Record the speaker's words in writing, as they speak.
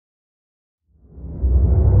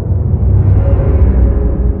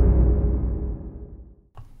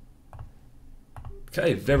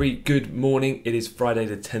Okay, very good morning. It is Friday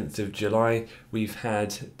the 10th of July. We've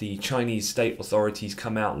had the Chinese state authorities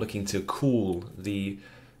come out looking to cool the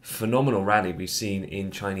phenomenal rally we've seen in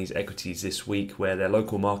Chinese equities this week, where their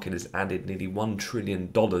local market has added nearly $1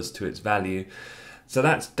 trillion to its value. So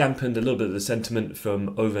that's dampened a little bit of the sentiment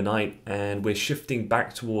from overnight, and we're shifting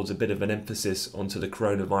back towards a bit of an emphasis onto the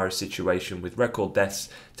coronavirus situation, with record deaths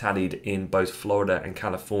tallied in both Florida and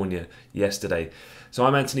California yesterday. So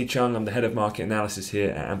I'm Anthony Cheung, I'm the head of market analysis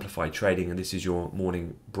here at Amplify Trading, and this is your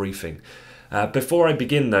morning briefing. Before I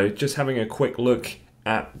begin though, just having a quick look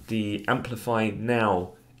at the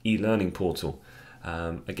AmplifyNOW e-learning portal.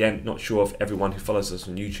 Again, not sure if everyone who follows us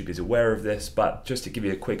on YouTube is aware of this, but just to give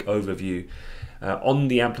you a quick overview, on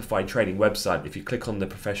the Amplify Trading website, if you click on the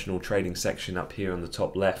professional trading section up here on the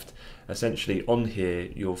top left, essentially on here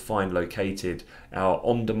you'll find located our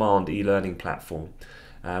on-demand e-learning platform.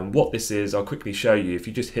 What this is, I'll quickly show you. If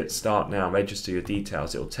you just hit start now, register your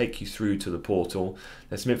details, it'll take you through to the portal.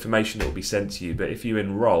 There's some information that will be sent to you, but if you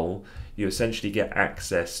enroll, you essentially get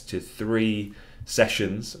access to 3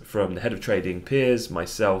 sessions from the head of trading Piers,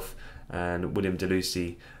 myself, and William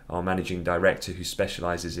DeLucy, our managing director who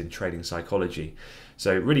specializes in trading psychology.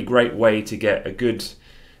 So really great way to get a good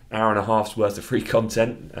hour and a half's worth of free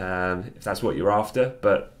content, if that's what you're after,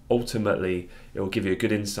 but ultimately it will give you a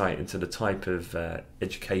good insight into the type of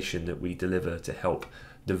education that we deliver to help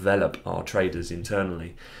develop our traders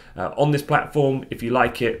internally. On this platform, if you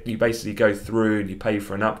like it, you basically go through and you pay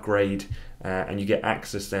for an upgrade, and you get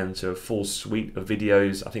access then to a full suite of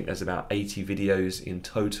videos. I think there's about 80 videos in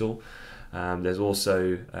total. There's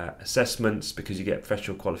also assessments because you get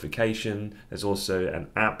professional qualification. There's also an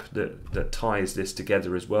app that ties this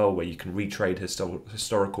together as well, where you can retrade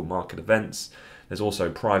historical market events. There's also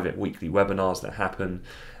private weekly webinars that happen.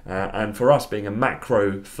 And for us, being a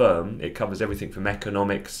macro firm, it covers everything from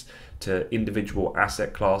economics to individual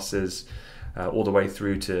asset classes, all the way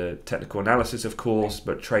through to technical analysis, of course,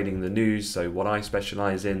 but trading the news. So what I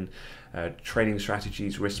specialize in, trading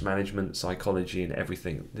strategies, risk management, psychology, and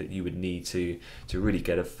everything that you would need to really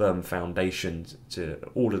get a firm foundation to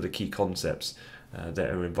all of the key concepts that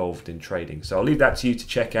are involved in trading. So I'll leave that to you to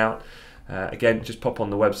check out. Again, just pop on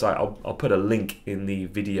the website. I'll put a link in the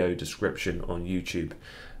video description on YouTube,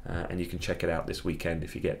 and you can check it out this weekend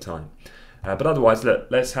if you get time. But otherwise,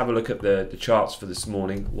 let's have a look at the charts for this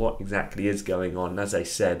morning. What exactly is going on? As I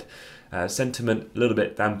said, sentiment a little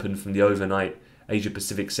bit dampened from the overnight Asia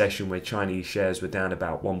Pacific session, where Chinese shares were down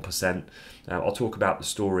about 1%. I'll talk about the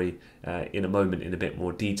story in a moment in a bit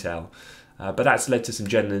more detail. But that's led to some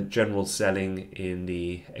general selling in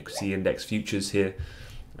the equity index futures here.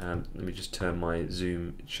 Let me just turn my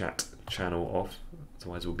Zoom chat channel off,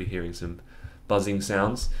 otherwise we'll be hearing some buzzing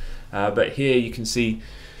sounds. But here you can see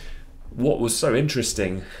what was so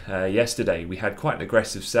interesting yesterday. We had quite an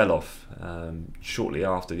aggressive sell-off shortly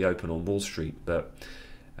after the open on Wall Street, but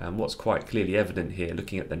what's quite clearly evident here,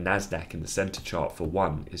 looking at the Nasdaq in the center chart for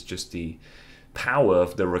one, is just the power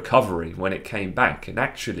of the recovery when it came back. And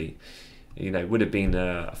actually, you know, it would have been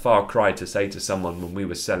a far cry to say to someone when we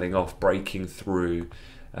were selling off, breaking through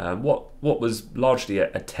what was largely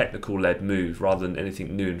a technical-led move rather than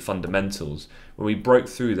anything new in fundamentals. When we broke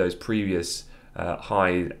through those previous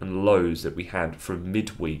high and lows that we had from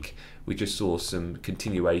midweek, we just saw some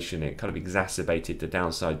continuation. It kind of exacerbated the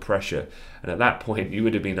downside pressure, and at that point you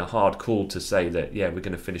would have been a hard call to say that, yeah, we're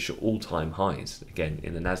going to finish at all-time highs again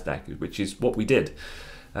in the Nasdaq, which is what we did.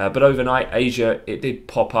 But overnight, Asia, it did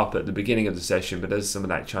pop up at the beginning of the session, but as some of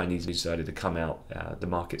that Chinese news started to come out, the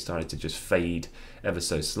market started to just fade ever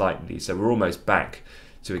so slightly. So we're almost back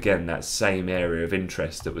to, again, that same area of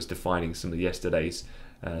interest that was defining some of yesterday's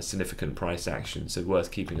significant price action, so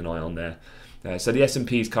worth keeping an eye on there. So the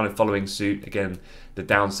S&P is kind of following suit. Again, the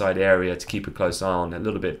downside area to keep a close eye on, a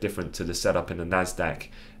little bit different to the setup in the Nasdaq,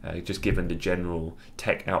 just given the general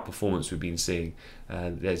tech outperformance we've been seeing.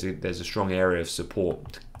 There's a strong area of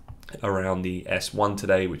support around the S1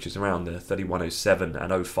 today, which is around the 3107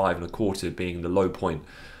 and 05 and a quarter, being the low point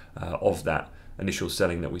of that initial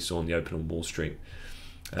selling that we saw in the open on Wall Street.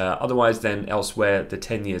 Otherwise then, elsewhere, the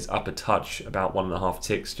 10 years up a touch, about 1.5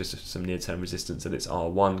 ticks, just some near-term resistance at its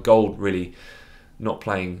R1. Gold really not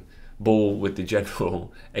playing ball with the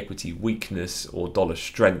general equity weakness or dollar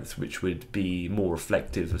strength, which would be more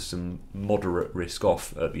reflective of some moderate risk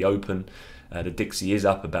off at the open. The Dixie is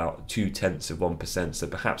up about 0.2%, so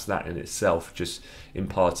perhaps that in itself just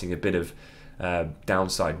imparting a bit of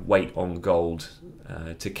downside weight on gold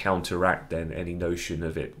to counteract then any notion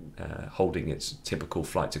of it holding its typical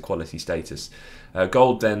flight to quality status.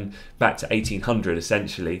 Gold then back to 1800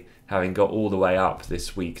 essentially, having got all the way up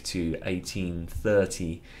this week to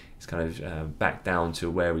 1830 it's kind of back down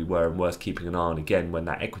to where we were, and worth keeping an eye on again when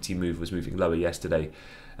that equity move was moving lower yesterday.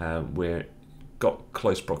 We're got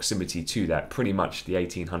close proximity to that. Pretty much the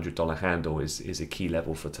 $1,800 handle is a key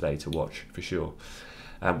level for today to watch for sure.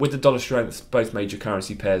 With the dollar strength, both major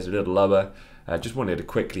currency pairs are a little lower. Just wanted to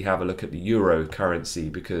quickly have a look at the euro currency,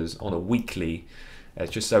 because on a weekly,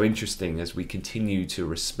 it's just so interesting as we continue to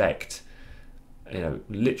respect,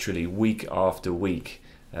 literally week after week,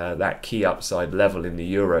 that key upside level in the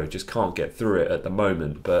euro. Just can't get through it at the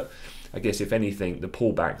moment. But I guess if anything, the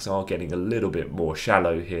pullbacks are getting a little bit more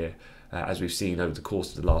shallow here, as we've seen over the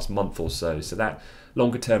course of the last month or so. So that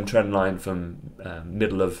longer term trend line from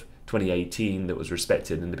middle of 2018 that was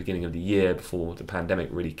respected in the beginning of the year before the pandemic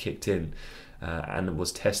really kicked in, and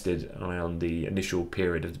was tested around the initial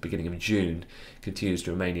period of the beginning of June, continues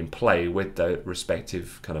to remain in play with the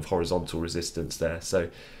respective kind of horizontal resistance there. So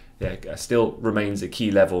yeah, still remains a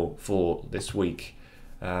key level for this week,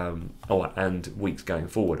 and weeks going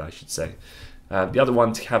forward, I should say. The other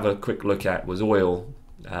one to have a quick look at was oil.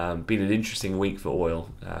 Been an interesting week for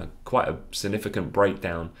oil. Quite a significant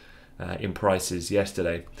breakdown in prices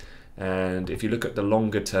yesterday. And if you look at the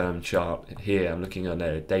longer term chart here, I'm looking at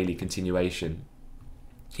a daily continuation.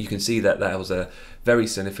 You can see that that was a very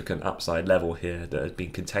significant upside level here that has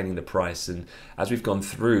been containing the price. And as we've gone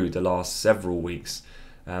through the last several weeks,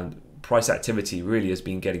 price activity really has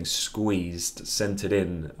been getting squeezed, centered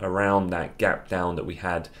in around that gap down that we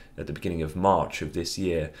had at the beginning of March of this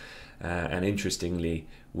year. And interestingly,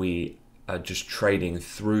 we are just trading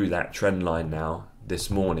through that trend line now this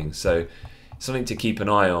morning. So something to keep an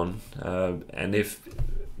eye on. And if,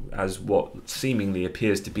 as what seemingly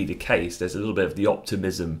appears to be the case, there's a little bit of the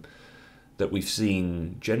optimism that we've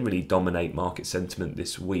seen generally dominate market sentiment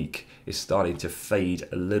this week is starting to fade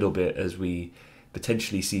a little bit as we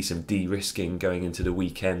potentially see some de-risking going into the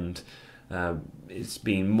weekend. It's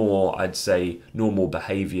been more, I'd say, normal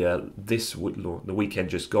behavior. The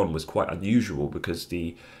weekend just gone was quite unusual because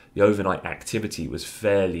the overnight activity was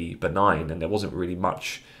fairly benign and there wasn't really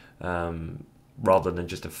much rather than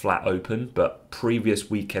just a flat open. But previous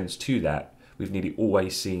weekends to that, we've nearly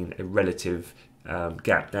always seen a relative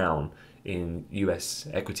gap down in US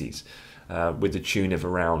equities with the tune of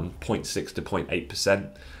around 0.6 to 0.8%.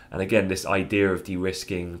 And again, this idea of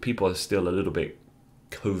de-risking, people are still a little bit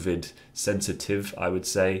COVID sensitive, I would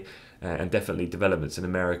say, and definitely developments in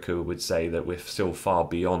America would say that we're still far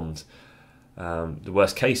beyond the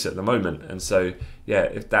worst case at the moment. And so, yeah,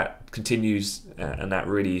 if that continues and that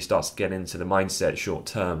really starts to get into the mindset short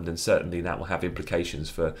term, then certainly that will have implications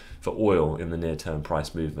for oil in the near term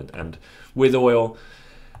price movement. And with oil,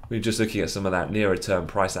 we're just looking at some of that nearer term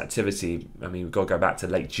price activity. I mean, we've got to go back to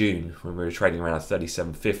late June when we were trading around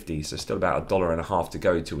 37.50, so still about $1.50 to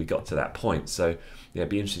go till we got to that point. So yeah,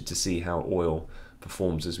 be interested to see how oil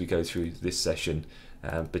performs as we go through this session,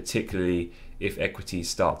 particularly if equities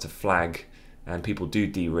start to flag and people do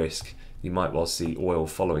de-risk. You might well see oil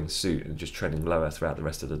following suit and just trending lower throughout the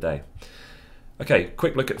rest of the day. Okay,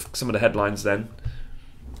 quick look at some of the headlines then.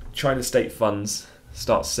 China state funds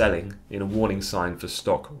start selling in a warning sign for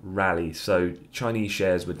stock rally. So Chinese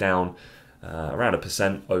shares were down around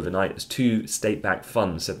 1% overnight as two state-backed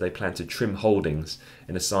funds said they plan to trim holdings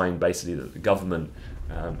in a sign basically that the government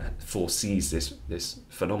foresees this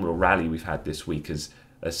phenomenal rally we've had this week as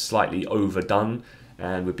slightly overdone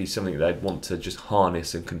and would be something that they'd want to just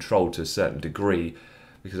harness and control to a certain degree,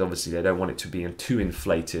 because obviously they don't want it to be too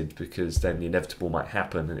inflated, because then the inevitable might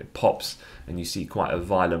happen and it pops and you see quite a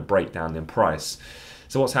violent breakdown in price.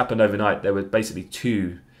 So what's happened overnight, there were basically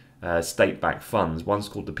two state-backed funds. One's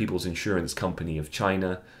called the People's Insurance Company of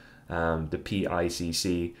China, the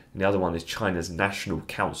PICC, and the other one is China's National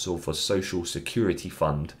Council for Social Security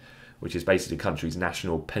Fund, which is basically the country's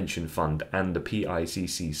national pension fund and the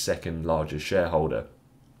PICC's second largest shareholder.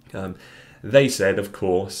 They said, of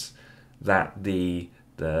course, that the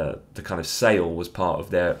kind of sale was part of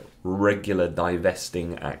their regular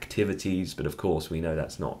divesting activities, but of course we know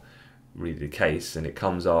that's not really the case, and it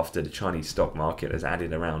comes after the Chinese stock market has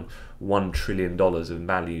added around $1 trillion of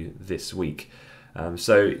value this week.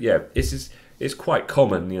 So yeah, it's quite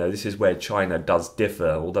common. This is where China does differ,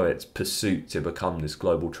 although its pursuit to become this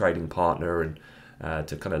global trading partner and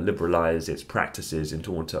to kind of liberalize its practices in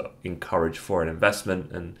order to encourage foreign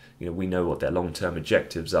investment, and we know what their long-term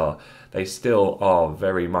objectives are. They still are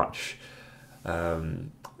very much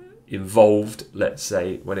involved, let's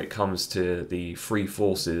say, when it comes to the free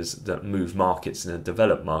forces that move markets in a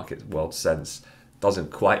developed market world sense.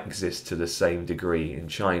 Doesn't quite exist to the same degree in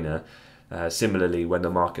China. Similarly, when the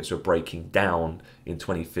markets were breaking down in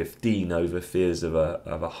 2015 over fears of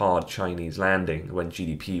a hard Chinese landing, when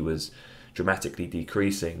GDP was dramatically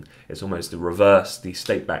decreasing, it's almost the reverse. The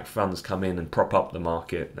state-backed funds come in and prop up the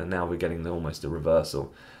market, and now we're getting almost a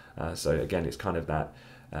reversal. So again, it's kind of that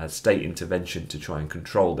state intervention to try and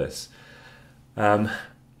control this. Other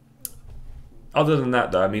than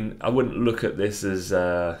that, though, I mean, I wouldn't look at this as,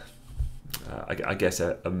 I guess,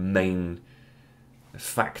 a main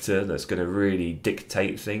factor that's going to really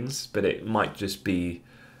dictate things, but it might just be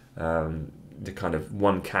the kind of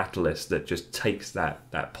one catalyst that just takes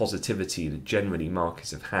that positivity that generally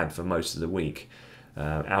markets have had for most of the week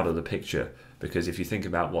out of the picture. Because if you think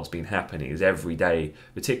about what's been happening, is every day,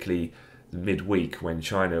 particularly midweek when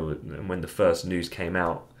when the first news came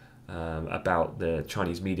out about the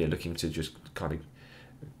Chinese media looking to just kind of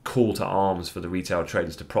call to arms for the retail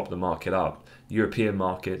traders to prop the market up, European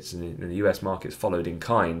markets and the US markets followed in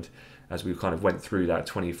kind as we kind of went through that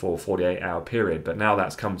 24, 48 hour period. But now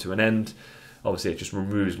that's come to an end. Obviously, it just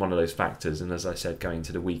removes one of those factors. And as I said, going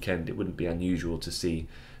to the weekend, it wouldn't be unusual to see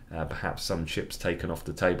perhaps some chips taken off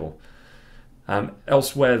the table.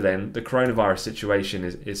 Elsewhere, then, the coronavirus situation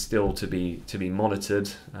is still to be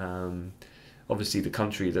monitored. Obviously, the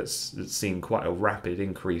country that's seen quite a rapid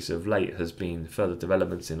increase of late has been further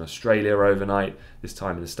developments in Australia overnight, this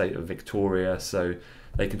time in the state of Victoria. So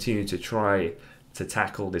they continue to try to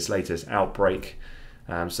tackle this latest outbreak.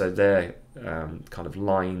 So their kind of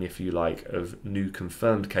line, if you like, of new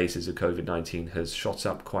confirmed cases of COVID-19 has shot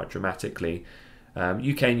up quite dramatically.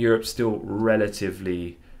 UK and Europe still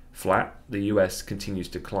relatively flat. The US continues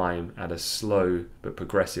to climb at a slow but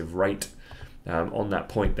progressive rate. On that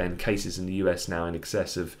point, then, cases in the US now in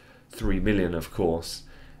excess of 3 million, of course.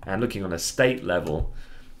 And looking on a state level,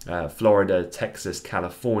 Florida, Texas,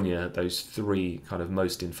 California, those three kind of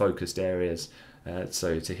most in focused areas.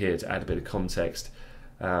 So to add a bit of context,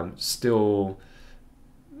 still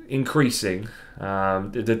increasing.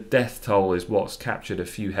 The death toll is what's captured a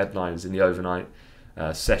few headlines in the overnight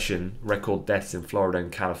session. Record deaths in Florida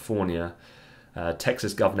and California.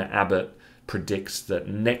 Texas Governor Abbott predicts that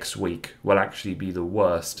next week will actually be the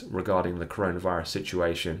worst regarding the coronavirus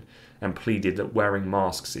situation, and pleaded that wearing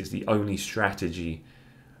masks is the only strategy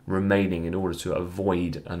remaining in order to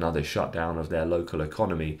avoid another shutdown of their local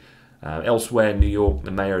economy. Elsewhere in New York,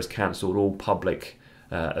 the mayor has cancelled all public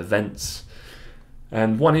events.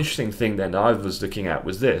 And one interesting thing then I was looking at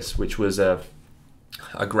was this, which was a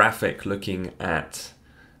graphic looking at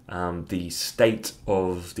the state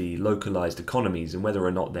of the localized economies and whether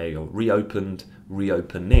or not they are reopened,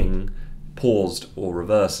 reopening, paused or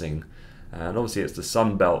reversing. And obviously it's the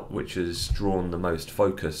Sun Belt which has drawn the most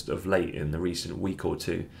focused of late in the recent week or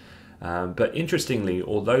two. But interestingly,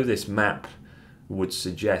 although this map would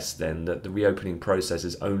suggest then that the reopening process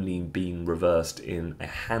has only been reversed in a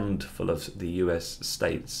handful of the US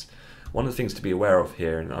states, one of the things to be aware of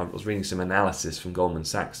here, and I was reading some analysis from Goldman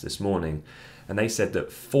Sachs this morning, and they said that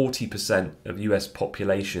 40% of US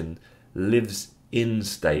population lives in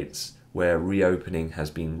states where reopening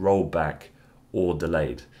has been rolled back or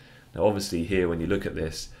delayed. Now obviously here when you look at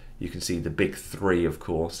this, you can see the big three, of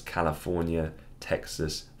course, California,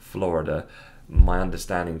 Texas, Florida. My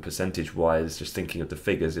understanding percentage-wise, just thinking of the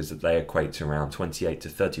figures, is that they equate to around 28 to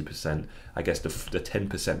 30%. I guess the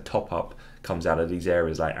 10% top-up comes out of these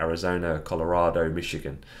areas like Arizona, Colorado,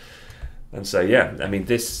 Michigan. And so, yeah, I mean,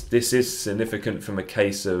 this is significant from a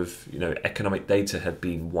case of, economic data had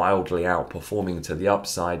been wildly outperforming to the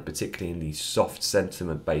upside, particularly in these soft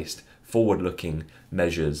sentiment-based forward-looking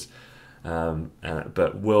measures.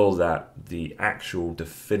 But will the actual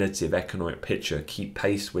definitive economic picture keep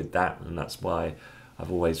pace with that? And that's why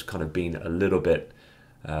I've always kind of been a little bit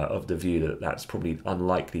of the view that that's probably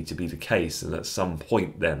unlikely to be the case, and at some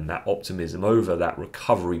point then that optimism over that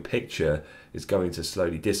recovery picture is going to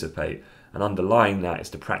slowly dissipate. And underlying that is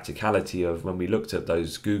the practicality of, when we looked at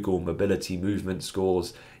those Google mobility movement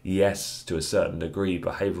scores, yes, to a certain degree,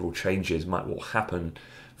 behavioral changes will happen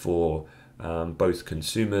for both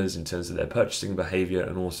consumers in terms of their purchasing behavior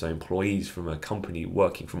and also employees from a company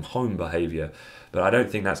working from home behavior. But I don't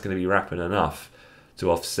think that's going to be rapid enough to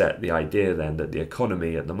offset the idea then that the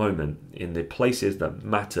economy at the moment in the places that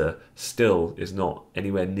matter still is not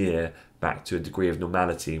anywhere near back to a degree of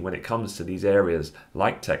normality. When it comes to these areas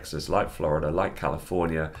like Texas, like Florida, like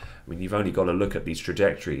California, I mean, you've only got to look at these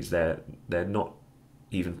trajectories. They're not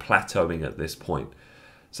even plateauing at this point.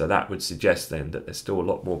 So that would suggest then that there's still a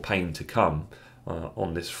lot more pain to come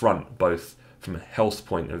on this front, both from a health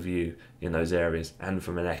point of view in those areas and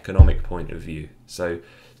from an economic point of view. So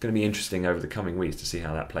it's going to be interesting over the coming weeks to see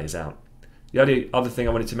how that plays out. The only other thing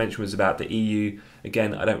I wanted to mention was about the EU.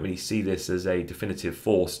 Again, I don't really see this as a definitive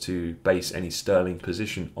force to base any sterling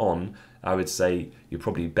position on. I would say you're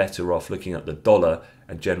probably better off looking at the dollar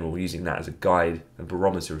and general, using that as a guide and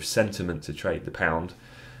barometer of sentiment to trade the pound.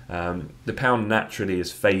 The pound naturally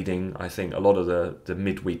is fading. I think a lot of the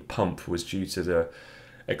midweek pump was due to the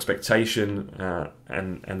expectation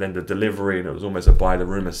and then the delivery, and it was almost a buy the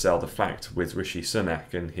rumour, sell the fact with Rishi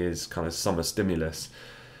Sunak and his kind of summer stimulus.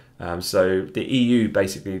 So the EU,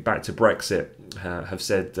 basically back to Brexit, have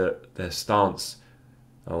said that their stance,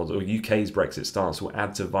 or the UK's Brexit stance, will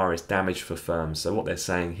add to virus damage for firms. So what they're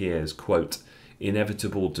saying here is, quote,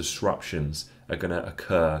 inevitable disruptions are going to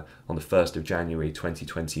occur on the 1st of January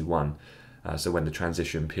 2021, so when the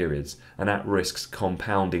transition periods, and that risks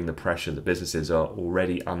compounding the pressure that businesses are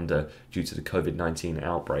already under due to the COVID-19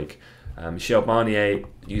 outbreak. Michel Barnier,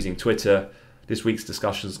 using Twitter, this week's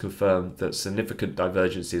discussions confirmed that significant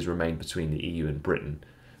divergences remain between the EU and Britain.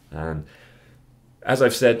 And as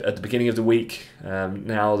I've said at the beginning of the week,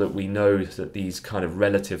 now that we know that these kind of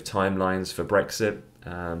relative timelines for Brexit,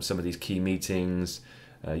 some of these key meetings,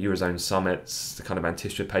 Eurozone summits, the kind of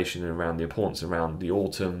anticipation around the importance around the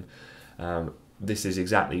autumn, this is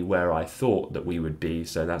exactly where I thought that we would be.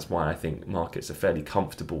 So that's why I think markets are fairly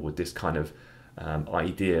comfortable with this kind of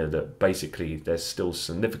idea that basically there's still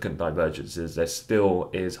significant divergences. There still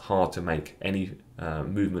is hard to make any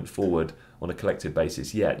movement forward on a collective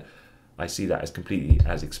basis yet. I see that as completely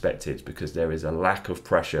as expected because there is a lack of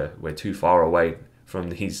pressure. We're too far away from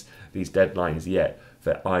these deadlines yet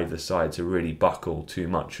for either side to really buckle too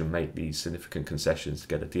much and make these significant concessions to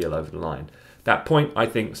get a deal over the line. That point, I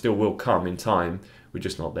think, still will come in time. We're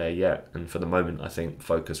just not there yet. And for the moment, I think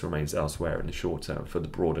focus remains elsewhere in the short term for the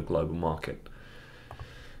broader global market.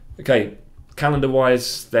 Okay,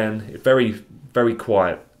 calendar-wise then, very, very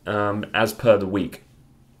quiet as per the week.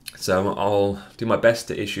 So I'll do my best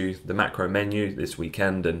to issue the macro menu this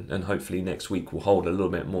weekend, and hopefully next week will hold a little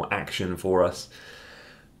bit more action for us.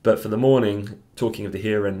 But for the morning, talking of the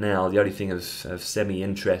here and now, the only thing of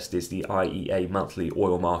semi-interest is the IEA monthly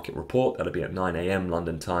oil market report. That'll be at 9 a.m.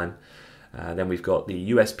 London time. Then we've got the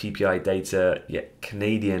US PPI data,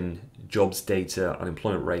 Canadian jobs data,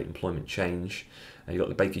 unemployment rate, employment change. You've got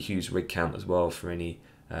the Baker Hughes rig count as well for any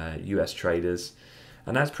US traders.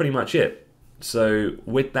 And that's pretty much it. So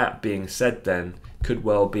with that being said then, could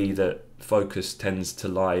well be that focus tends to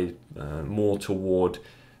lie more toward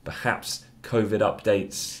perhaps COVID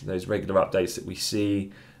updates, those regular updates that we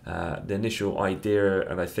see. The initial idea,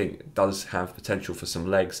 and I think does have potential for some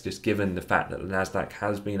legs, just given the fact that the Nasdaq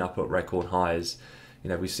has been up at record highs. You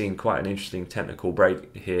know, we've seen quite an interesting technical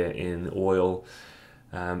break here in oil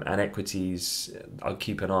and equities. I'll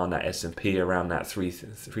keep an eye on that S&P around that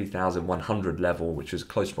 3,100 level, which was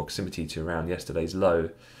close proximity to around yesterday's low,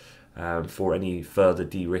 for any further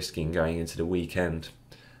de-risking going into the weekend.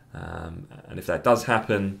 And if that does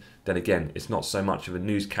happen, then again, it's not so much of a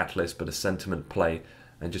news catalyst, but a sentiment play,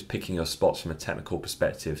 and just picking your spots from a technical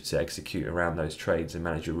perspective to execute around those trades and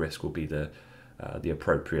manage your risk will be the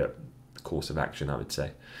appropriate course of action, I would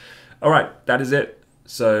say. All right, that is it.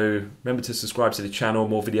 So remember to subscribe to the channel.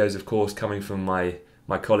 More videos, of course, coming from my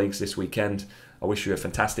colleagues this weekend. I wish you a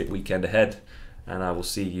fantastic weekend ahead, and I will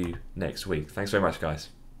see you next week. Thanks very much, guys.